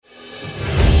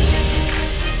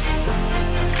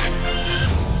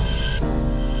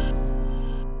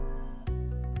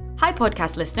Hi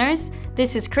podcast listeners,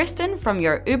 this is Kristen from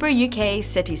your Uber UK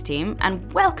Cities team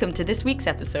and welcome to this week's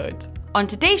episode. On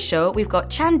today's show, we've got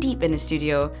Chandeep in the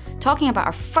studio talking about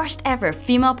our first ever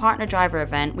female partner driver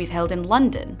event we've held in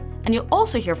London. And you'll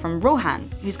also hear from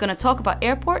Rohan, who's going to talk about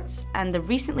airports and the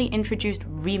recently introduced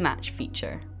Rematch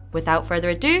feature. Without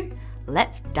further ado,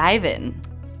 let's dive in.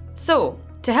 So,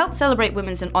 to help celebrate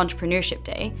Women's Entrepreneurship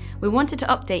Day, we wanted to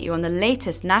update you on the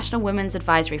latest National Women's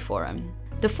Advisory Forum.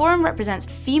 The forum represents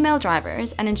female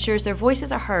drivers and ensures their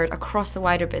voices are heard across the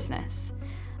wider business.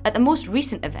 At the most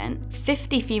recent event,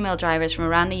 50 female drivers from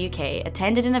around the UK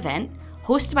attended an event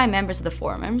hosted by members of the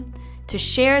forum to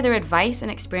share their advice and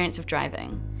experience of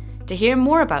driving. To hear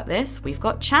more about this, we've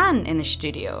got Chan in the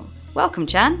studio. Welcome,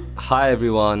 Chan. Hi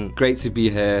everyone, great to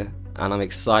be here. And I'm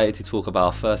excited to talk about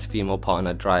our first female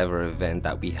partner driver event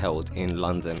that we held in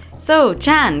London. So,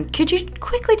 Chan, could you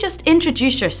quickly just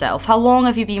introduce yourself? How long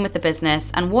have you been with the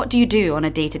business and what do you do on a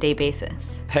day-to-day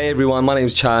basis? Hey everyone, my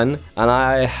name's Chan and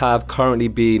I have currently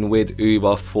been with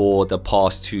Uber for the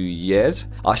past 2 years.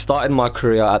 I started my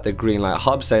career at the Greenlight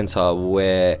Hub Centre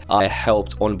where I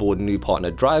helped onboard new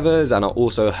partner drivers and I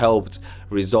also helped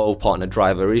resolve partner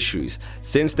driver issues.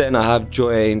 Since then, I have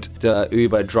joined the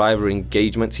Uber driver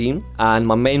engagement team and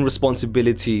my main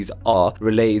responsibilities are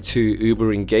related to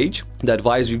Uber Engage, the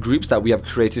advisory groups that we have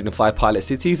created in 5 pilot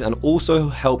cities, and also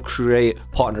help create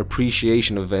partner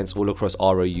appreciation events all across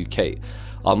RO UK.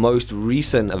 Our most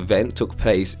recent event took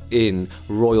place in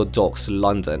Royal Docks,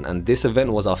 London, and this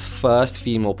event was our first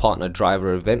female partner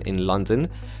driver event in London,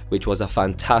 which was a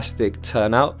fantastic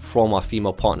turnout from our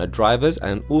female partner drivers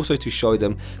and also to show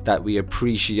them that we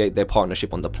appreciate their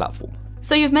partnership on the platform.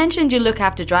 So you've mentioned you look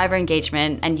after driver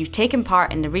engagement and you've taken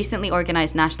part in the recently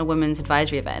organised National Women's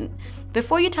Advisory event.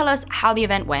 Before you tell us how the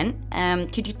event went,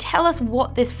 could you tell us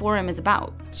what this forum is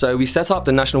about? So we set up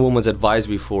the National Women's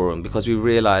Advisory Forum because we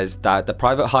realised that the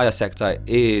private hire sector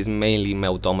is mainly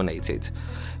male dominated.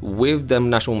 With the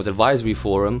National Women's Advisory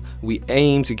Forum, we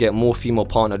aim to get more female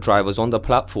partner drivers on the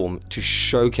platform to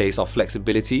showcase our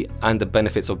flexibility and the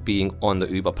benefits of being on the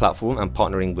Uber platform and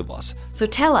partnering with us. So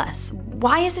tell us,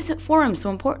 why is this forum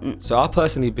so important? So I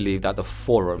personally believe that the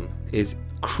forum is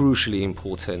crucially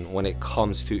important when it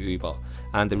comes to Uber.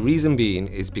 And the reason being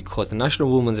is because the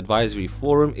National Women's Advisory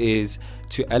Forum is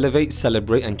to elevate,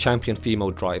 celebrate and champion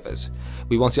female drivers.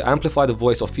 We want to amplify the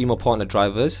voice of female partner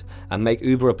drivers and make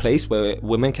Uber a place where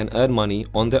women can earn money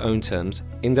on their own terms,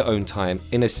 in their own time,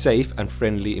 in a safe and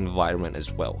friendly environment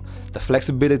as well. The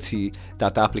flexibility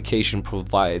that the application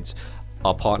provides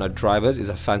our partner drivers is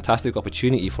a fantastic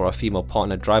opportunity for our female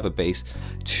partner driver base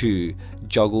to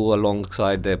juggle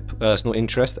alongside their personal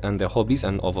interests and their hobbies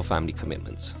and other family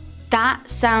commitments.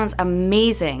 That sounds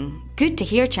amazing. Good to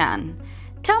hear, Chan.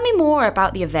 Tell me more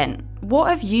about the event. What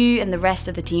have you and the rest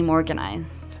of the team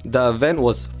organised? The event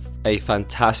was a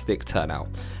fantastic turnout,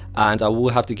 and I will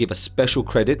have to give a special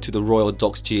credit to the Royal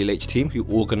Docks GLH team who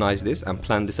organised this and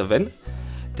planned this event.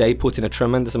 They put in a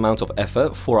tremendous amount of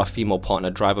effort for our female partner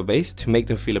driver base to make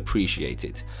them feel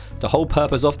appreciated. The whole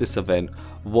purpose of this event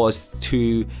was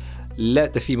to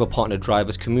let the female partner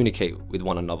drivers communicate with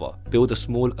one another, build a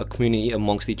small community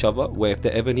amongst each other where if they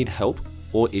ever need help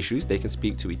or issues, they can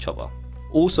speak to each other.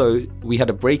 Also, we had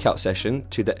a breakout session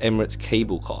to the Emirates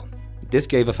cable car. This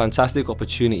gave a fantastic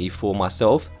opportunity for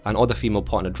myself and other female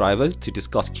partner drivers to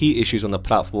discuss key issues on the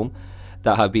platform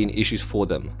that have been issues for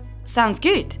them. Sounds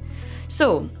good.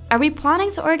 So, are we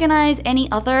planning to organise any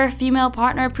other female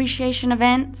partner appreciation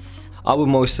events? I would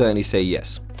most certainly say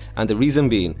yes. And the reason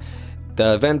being,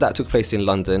 the event that took place in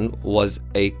London was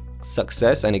a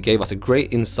success and it gave us a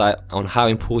great insight on how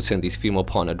important these female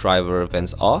partner driver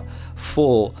events are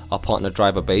for our partner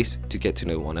driver base to get to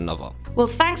know one another. Well,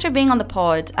 thanks for being on the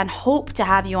pod and hope to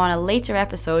have you on a later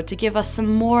episode to give us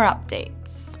some more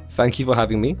updates. Thank you for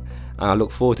having me and I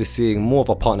look forward to seeing more of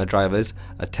our partner drivers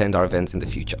attend our events in the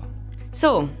future.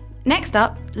 So, next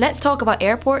up, let's talk about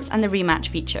airports and the Rematch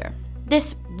feature.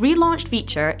 This relaunched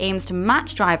feature aims to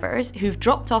match drivers who've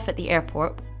dropped off at the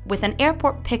airport with an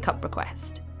airport pickup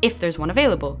request, if there's one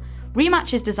available.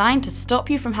 Rematch is designed to stop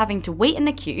you from having to wait in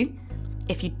a queue.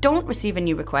 If you don't receive a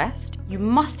new request, you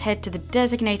must head to the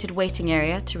designated waiting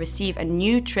area to receive a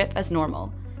new trip as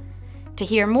normal. To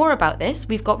hear more about this,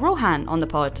 we've got Rohan on the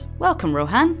pod. Welcome,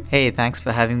 Rohan. Hey, thanks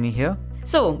for having me here.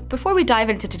 So, before we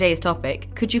dive into today's topic,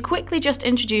 could you quickly just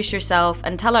introduce yourself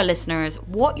and tell our listeners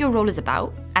what your role is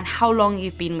about and how long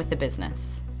you've been with the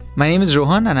business? My name is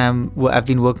Rohan and I've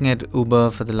been working at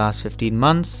Uber for the last 15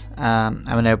 months. I'm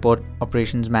an airport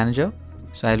operations manager.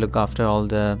 So I look after all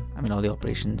the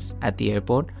operations at the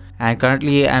airport. And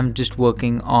currently I'm just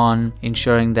working on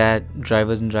ensuring that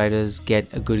drivers and riders get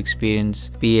a good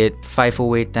experience, be it FIFO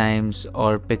wait times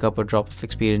or pick up or drop off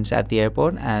experience at the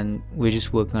airport. And we're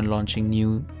just working on launching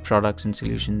new products and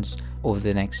solutions over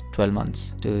the next 12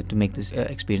 months to make this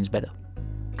experience better.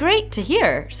 Great to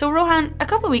hear. So Rohan, a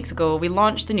couple of weeks ago, we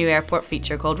launched a new airport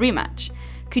feature called Rematch.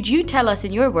 Could you tell us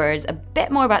in your words a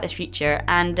bit more about this feature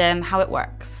and how it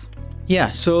works? Yeah,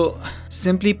 so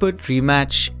simply put,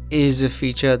 Rematch is a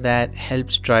feature that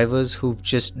helps drivers who've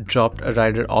just dropped a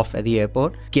rider off at the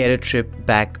airport get a trip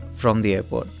back from the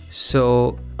airport.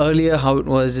 So earlier how it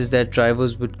was is that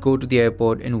drivers would go to the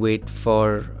airport and wait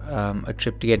for a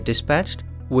trip to get dispatched,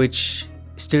 which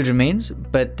still remains,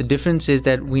 but the difference is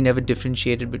that we never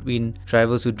differentiated between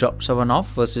drivers who drop someone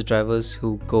off versus drivers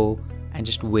who go and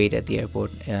just wait at the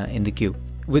airport in the queue.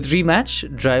 With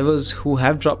Rematch, drivers who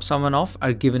have dropped someone off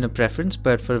are given a preference,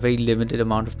 but for a very limited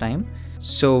amount of time.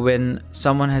 So when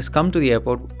someone has come to the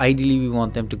airport, ideally we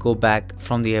want them to go back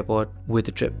from the airport with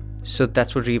a trip. So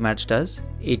that's what Rematch does.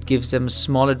 It gives them a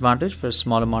small advantage for a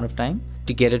small amount of time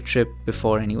to get a trip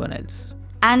before anyone else.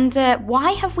 And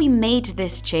why have we made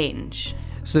this change?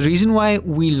 So the reason why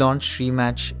we launched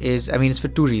Rematch is, it's for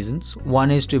two reasons.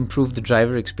 One is to improve the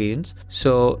driver experience.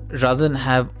 So rather than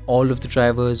have all of the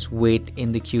drivers wait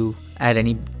in the queue at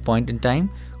any point in time,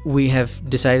 we have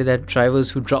decided that drivers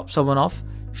who drop someone off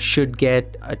should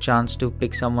get a chance to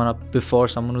pick someone up before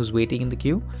someone who's waiting in the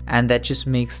queue, and that just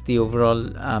makes the overall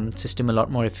system a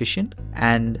lot more efficient.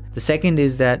 And the second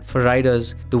is that for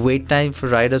riders, the wait time for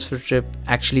riders for a trip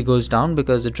actually goes down,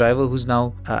 because the driver who's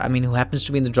now who happens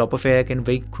to be in the drop-off area can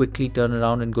very quickly turn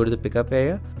around and go to the pickup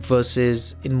area,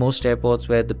 versus in most airports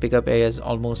where the pickup area is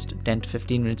almost 10 to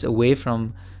 15 minutes away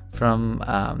from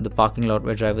the parking lot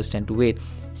where drivers tend to wait.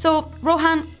 So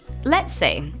Rohan, let's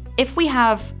say if we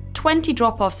have 20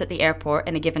 drop-offs at the airport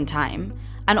in a given time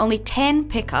and only 10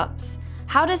 pickups,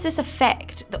 how does this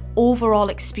affect the overall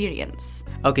experience?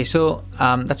 Okay, so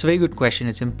that's a very good question.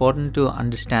 It's important to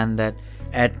understand that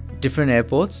at different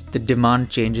airports, the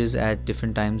demand changes at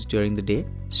different times during the day.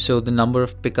 So the number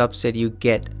of pickups that you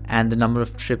get and the number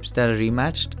of trips that are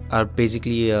rematched are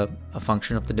basically a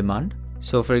function of the demand.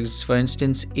 So for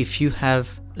instance, if you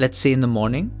have, let's say in the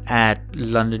morning at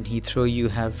London Heathrow, you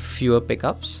have fewer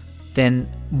pickups, then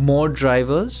more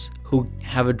drivers who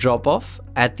have a drop-off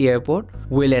at the airport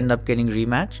will end up getting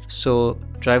rematched. So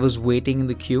drivers waiting in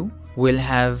the queue will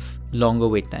have longer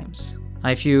wait times. Now,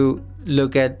 if you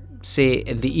look at, say,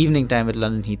 at the evening time at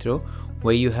London Heathrow,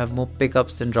 where you have more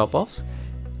pickups than drop-offs,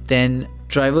 then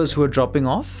drivers who are dropping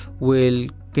off will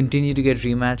continue to get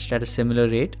rematched at a similar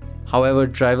rate. However,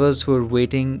 drivers who are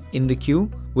waiting in the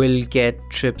queue will get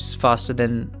trips faster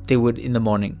than they would in the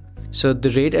morning. So the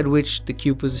rate at which the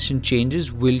queue position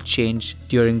changes will change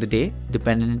during the day,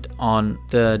 dependent on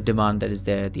the demand that is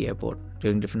there at the airport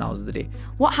during different hours of the day.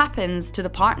 What happens to the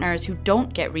partners who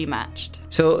don't get rematched?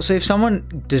 So if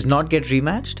someone does not get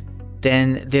rematched,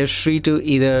 then they're free to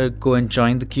either go and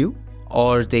join the queue,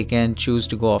 or they can choose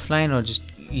to go offline or just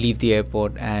leave the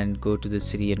airport and go to the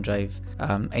city and drive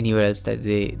anywhere else that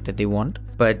they want.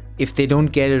 But if they don't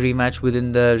get a rematch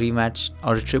within the rematch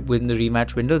or a trip within the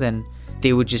rematch window, then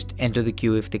they would just enter the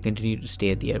queue if they continue to stay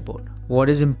at the airport. What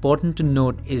is important to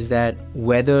note is that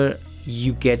whether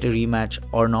you get a rematch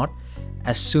or not,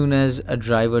 as soon as a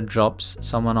driver drops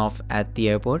someone off at the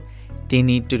airport, they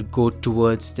need to go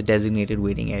towards the designated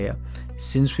waiting area.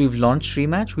 Since we've launched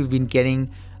Rematch, we've been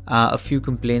getting a few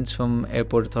complaints from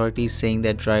airport authorities saying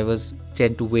that drivers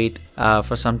tend to wait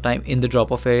for some time in the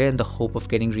drop-off area in the hope of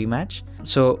getting rematch.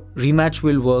 So Rematch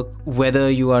will work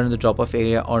whether you are in the drop-off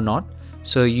area or not.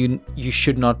 So you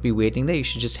should not be waiting there. You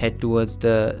should just head towards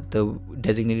the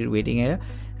designated waiting area.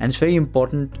 And it's very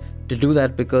important to do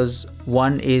that because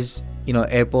one is,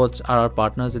 airports are our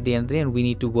partners at the end of the day, and we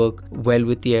need to work well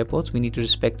with the airports. We need to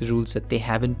respect the rules that they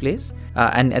have in place.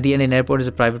 And at the end, an airport is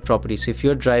a private property. So if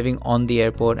you're driving on the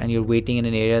airport and you're waiting in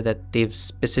an area that they've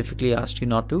specifically asked you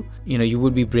not to, you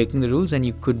would be breaking the rules and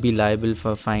you could be liable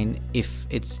for a fine if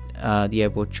it's the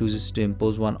airport chooses to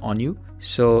impose one on you.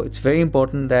 So it's very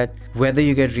important that whether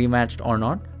you get rematched or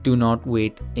not, do not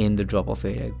wait in the drop-off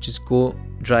area. Just go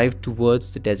drive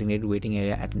towards the designated waiting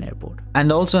area at an airport.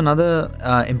 And also another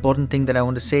important thing that I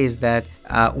want to say is that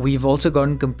we've also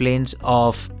gotten complaints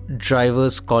of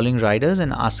drivers calling riders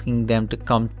and asking them to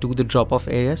come to the drop-off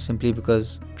area simply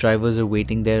because drivers are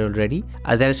waiting there already.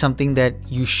 That is something that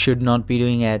you should not be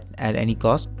doing at any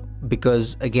cost,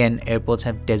 because again, airports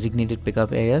have designated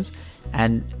pickup areas,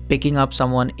 and picking up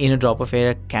someone in a drop-off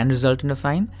area can result in a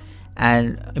fine.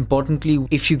 And importantly,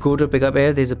 if you go to a pickup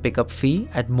area, there's a pickup fee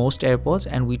at most airports,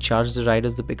 and we charge the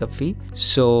riders the pickup fee.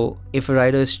 So if a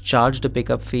rider is charged a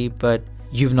pickup fee but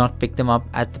you've not picked them up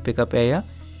at the pickup area,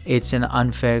 it's an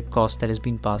unfair cost that has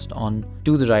been passed on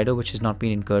to the rider, which has not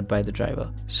been incurred by the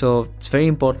driver. So it's very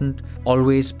important,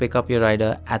 always pick up your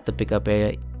rider at the pickup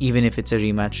area, even if it's a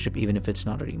rematch trip, even if it's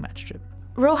not a rematch trip.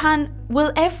 Rohan,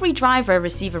 will every driver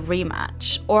receive a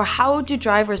rematch, or how do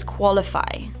drivers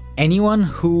qualify? Anyone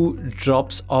who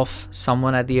drops off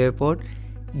someone at the airport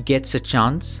gets a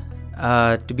chance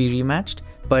to be rematched,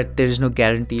 but there is no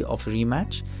guarantee of a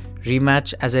rematch.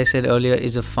 Rematch, as I said earlier,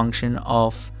 is a function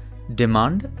of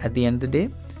demand at the end of the day.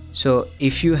 So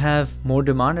if you have more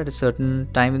demand at a certain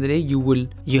time in the day, you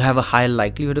have a higher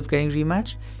likelihood of getting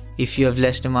rematched. If you have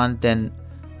less demand, then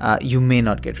you may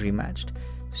not get rematched.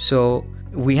 So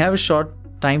we have a short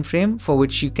time frame for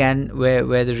which you can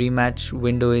where the rematch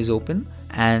window is open,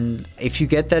 and if you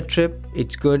get that trip,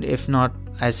 it's good. If not,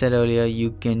 as I said earlier,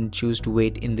 you can choose to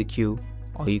wait in the queue,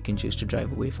 or you can choose to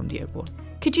drive away from the airport.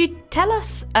 Could you tell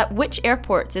us at which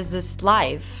airports is this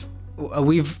live?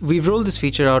 We've rolled this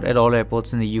feature out at all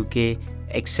airports in the UK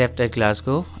except at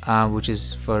Glasgow, which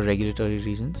is for regulatory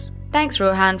reasons. Thanks,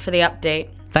 Rohan, for the update.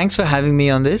 Thanks for having me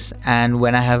on this, and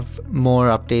when I have more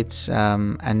updates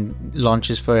and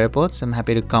launches for airports, I'm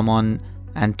happy to come on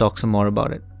and talk some more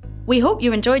about it. We hope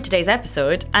you enjoyed today's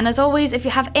episode, and as always, if you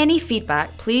have any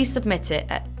feedback, please submit it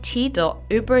at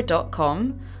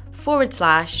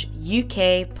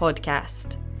t.uber.com/UK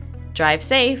podcast. Drive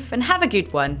safe and have a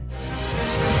good one.